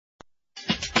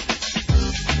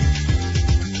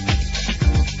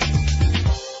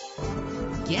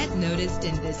noticed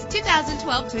in this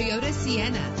 2012 Toyota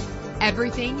Sienna.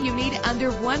 Everything you need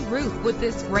under one roof with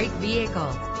this great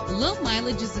vehicle. Low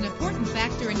mileage is an important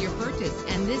factor in your purchase,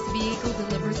 and this vehicle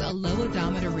delivers a low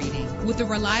odometer reading with a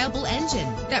reliable engine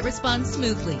that responds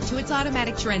smoothly to its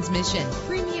automatic transmission.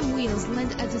 Premium wheels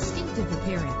lend a distinctive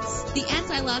appearance. The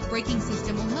anti-lock braking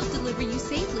system will help deliver you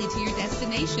safely to your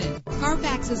destination.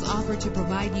 Carfax is offered to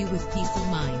provide you with peace of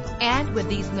mind. And with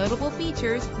these notable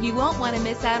features, you won't want to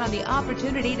miss out on the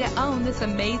opportunity to own this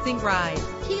amazing ride.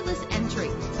 Keyless entry,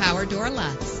 power door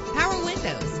locks, power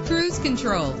windows, cruise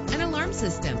control, an alarm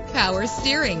system, power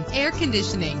steering, air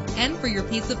conditioning. And for your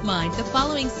peace of mind, the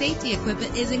following safety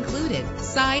equipment is included: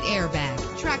 side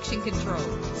airbag, traction control,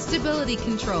 stability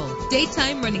control,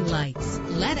 daytime running lights.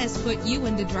 Let us put you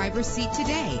in the driver's seat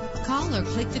today. Call or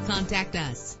click to contact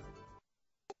us.